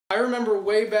I remember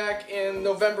way back in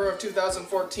November of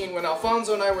 2014 when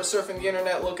Alfonso and I were surfing the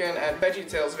internet looking at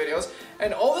VeggieTales videos,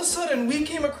 and all of a sudden we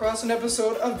came across an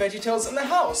episode of VeggieTales in the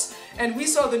house, and we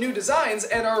saw the new designs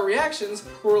and our reactions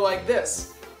were like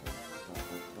this.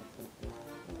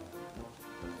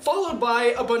 Followed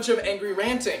by a bunch of angry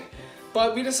ranting.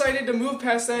 But we decided to move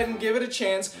past that and give it a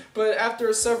chance, but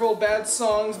after several bad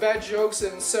songs, bad jokes,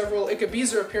 and several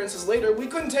Ickabeezer appearances later, we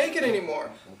couldn't take it anymore.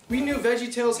 We knew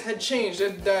VeggieTales had changed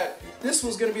and that this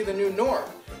was going to be the new norm.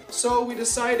 So we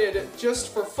decided,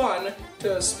 just for fun,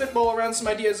 to spitball around some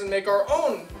ideas and make our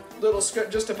own little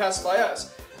script just to pacify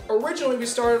us. Originally we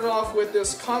started off with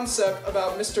this concept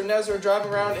about Mr. Nezzer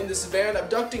driving around in this van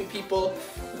abducting people,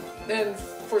 and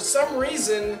for some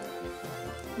reason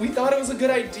we thought it was a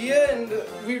good idea, and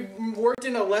we worked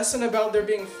in a lesson about there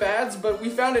being fads, but we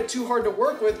found it too hard to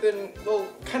work with and, well,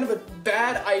 kind of a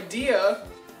bad idea.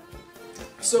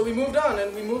 So we moved on,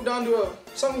 and we moved on to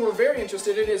something we're very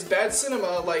interested in is bad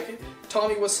cinema, like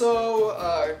Tommy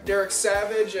Wiseau, Derek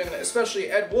Savage, and especially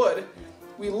Ed Wood.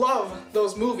 We love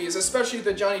those movies, especially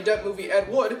the Johnny Depp movie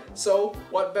Ed Wood, so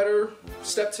what better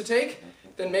step to take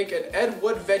than make an Ed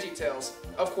Wood VeggieTales.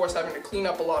 Of course, having to clean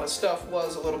up a lot of stuff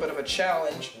was a little bit of a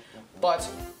challenge, but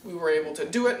we were able to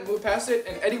do it and move past it,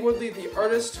 and Eddy Woodley, the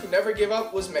artist who never gave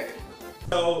up, was made.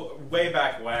 So, way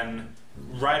back when,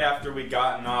 right after we'd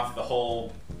gotten off the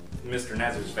whole Mr.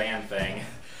 Nezzer's van thing,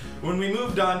 when we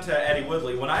moved on to Eddy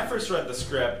Woodley, when I first read the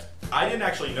script, I didn't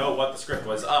actually know what the script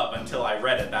was of until I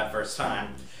read it that first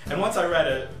time. And once I read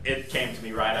it, it came to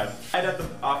me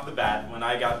off the bat when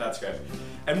I got that script.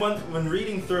 And when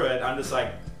reading through it, I'm just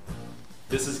like,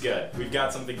 this is good. We've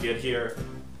got something good here.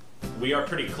 We are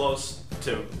pretty close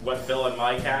to what Phil and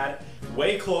Mike had.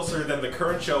 Way closer than the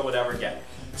current show would ever get.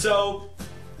 So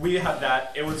we had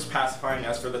that. It was pacifying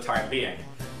us for the time being.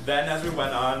 Then as we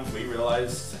went on, we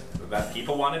realized that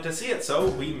people wanted to see it. So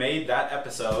we made that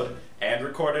episode and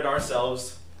recorded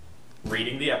ourselves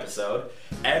reading the episode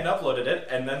and uploaded it.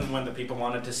 And then when the people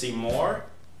wanted to see more,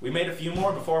 we made a few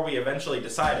more before we eventually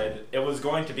decided it was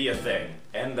going to be a thing.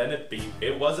 And then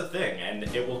it was a thing, and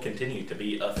it will continue to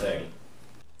be a thing.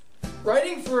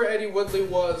 Writing for Eddy Woodley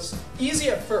was easy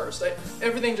at first.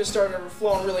 Everything just started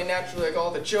flowing really naturally, like all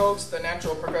the jokes, the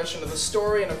natural progression of the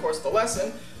story, and of course the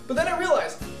lesson. But then I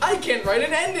realized, I can't write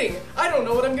an ending! I don't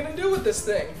know what I'm gonna do with this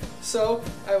thing! So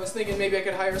I was thinking maybe I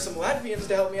could hire some Latvians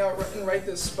to help me out and write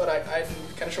this, but I'm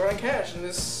kind of short on cash, and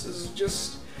this is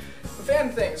just a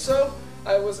fan thing. So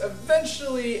I was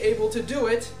eventually able to do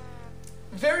it.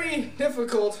 Very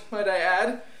difficult, might I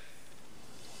add.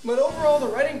 But overall, the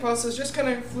writing process just kind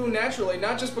of flew naturally,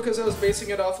 not just because I was basing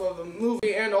it off of a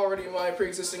movie and already my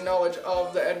pre-existing knowledge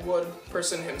of the Ed Wood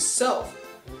person himself,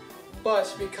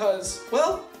 but because,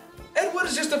 well, Ed Wood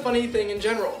is just a funny thing in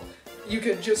general. You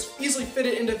could just easily fit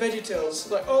it into VeggieTales.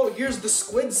 Like, oh, here's the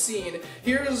squid scene.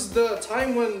 Here's the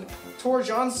time when Tor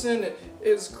Johnson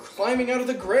is climbing out of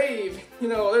the grave. You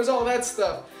know, there's all that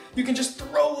stuff. You can just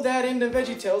throw that into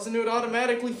VeggieTales and it would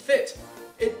automatically fit.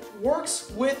 It works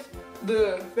with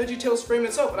the VeggieTales frame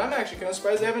itself, and I'm actually kind of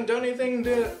surprised they haven't done anything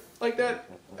like that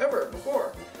ever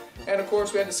before. And of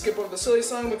course we had to skip over the silly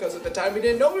song because at the time we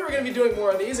didn't know we were going to be doing more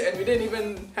of these, and we didn't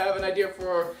even have an idea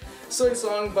for a silly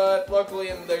song, but luckily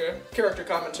in the character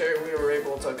commentary we were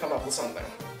able to come up with something.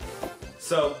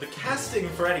 So the casting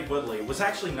for Eddy Woodley was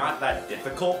actually not that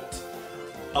difficult.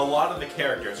 A lot of the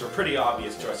characters were pretty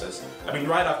obvious choices. I mean,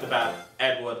 right off the bat,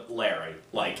 Ed Wood, Larry.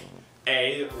 Like,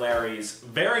 A, Larry's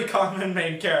very common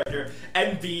main character,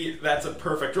 and B, that's a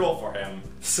perfect role for him.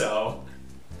 So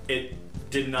it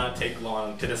did not take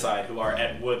long to decide who our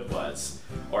Ed Wood was,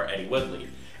 or Eddy Woodley.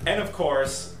 And of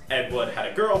course, Ed Wood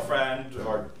had a girlfriend,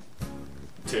 or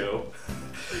two.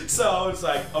 So it's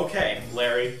like, okay,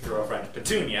 Larry, girlfriend,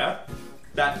 Petunia.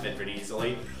 That fit pretty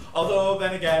easily. Although,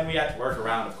 then again, we had to work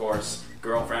around, of course.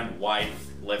 Girlfriend,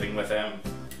 wife, living with him.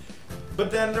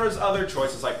 But then there's other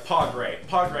choices like Pa Gray.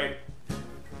 Pa Gray,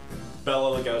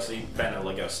 Bela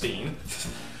Lugosi,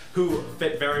 who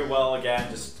fit very well again,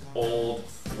 just old,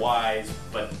 wise,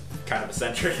 but kind of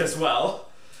eccentric as well.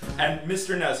 And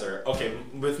Mr. Nezzer. Okay,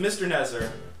 with Mr. Nezzer,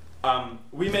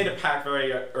 we made a pact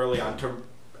very early on to,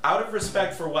 out of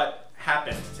respect for what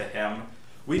happened to him,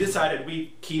 we decided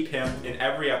we'd keep him in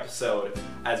every episode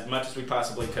as much as we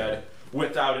possibly could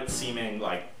without it seeming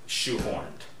like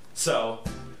shoehorned. So,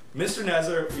 Mr.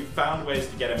 Nezzer, we found ways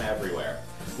to get him everywhere,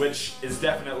 which is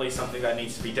definitely something that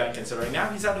needs to be done considering now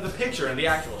he's out of the picture in the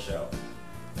actual show.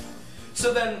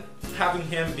 So then, having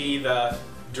him be the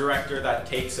director that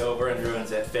takes over and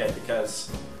ruins it fit,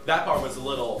 because that part was a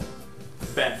little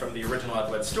bent from the original Ed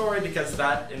Wood story, because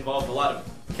that involved a lot of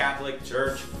Catholic,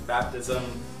 church, baptism,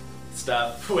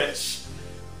 stuff, which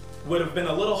would have been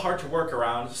a little hard to work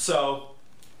around, so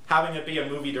having it be a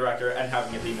movie director and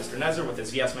having it be Mr. Nezzer with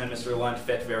his yes man Mr. Lunt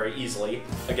fit very easily,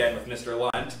 again with Mr.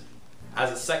 Lunt,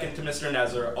 as a second to Mr.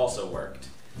 Nezzer also worked.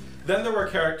 Then there were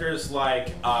characters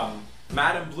like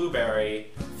Madame Blueberry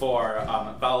for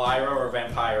Valira or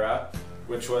Vampira,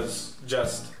 which was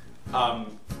just,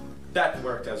 that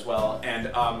worked as well,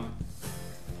 and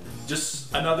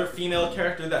just another female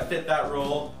character that fit that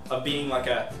role of being like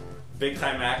a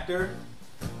big-time actor,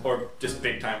 or just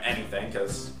big-time anything,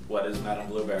 because what is Madame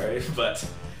Blueberry, but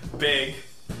big.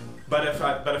 But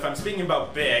if I'm speaking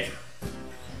about big,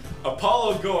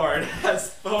 Apollo Gord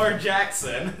as Thor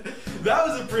Jackson. That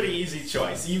was a pretty easy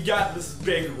choice. You got this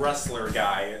big wrestler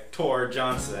guy, Tor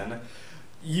Johnson.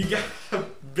 You got a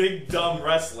big dumb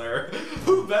wrestler.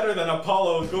 Who better than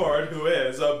Apollo Gord, who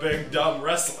is a big dumb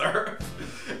wrestler?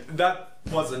 That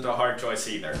wasn't a hard choice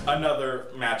either. Another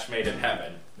match made in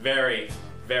heaven. Very,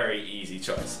 very easy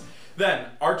choice. Then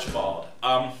Archibald.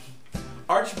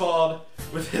 Archibald,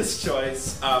 with his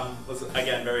choice, was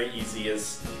again very easy.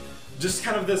 Is just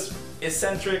kind of this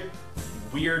eccentric,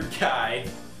 weird guy,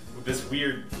 with this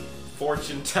weird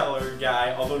fortune teller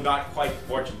guy, although not quite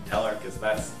fortune teller, because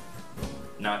that's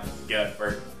not good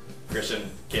for Christian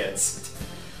kids.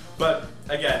 But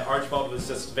again, Archibald was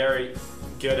just very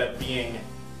good at being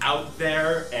out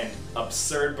there and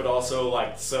absurd, but also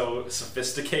like so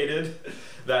sophisticated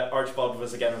that Archibald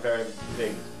was again a very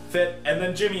big fit. And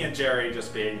then Jimmy and Jerry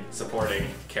just being supporting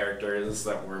characters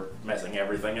that were messing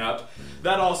everything up.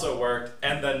 That also worked.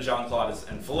 And then Jean-Claude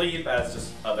and Philippe as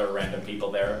just other random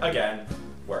people there, again,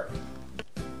 worked.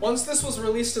 Once this was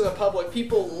released to the public,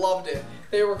 people loved it.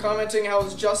 They were commenting how it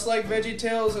was just like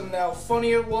VeggieTales and how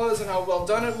funny it was and how well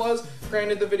done it was.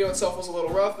 Granted, the video itself was a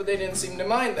little rough, but they didn't seem to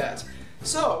mind that.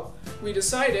 So, we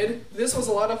decided this was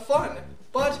a lot of fun,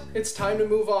 but it's time to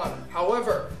move on.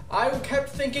 However, I kept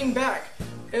thinking back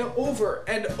and over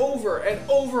and over and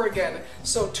over again.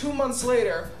 So 2 months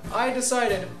later, I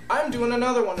decided I'm doing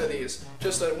another one of these.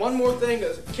 Just one more thing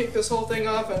to kick this whole thing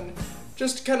off and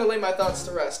just kind of lay my thoughts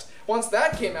to rest. Once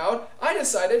that came out, I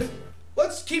decided,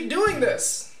 let's keep doing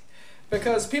this.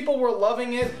 Because people were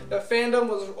loving it, the fandom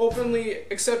was openly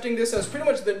accepting this as pretty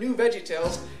much the new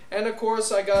VeggieTales, and of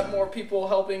course I got more people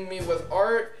helping me with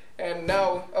art, and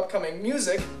now upcoming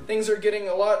music. Things are getting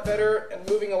a lot better and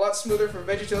moving a lot smoother for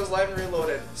VeggieTales Live and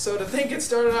Reloaded. So to think it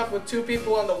started off with 2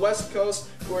 people on the West Coast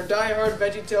who are die-hard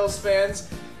VeggieTales fans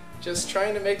just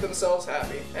trying to make themselves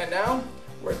happy. And now,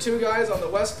 we're 2 guys on the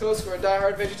West Coast who are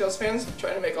die-hard VeggieTales fans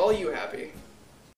trying to make all you happy.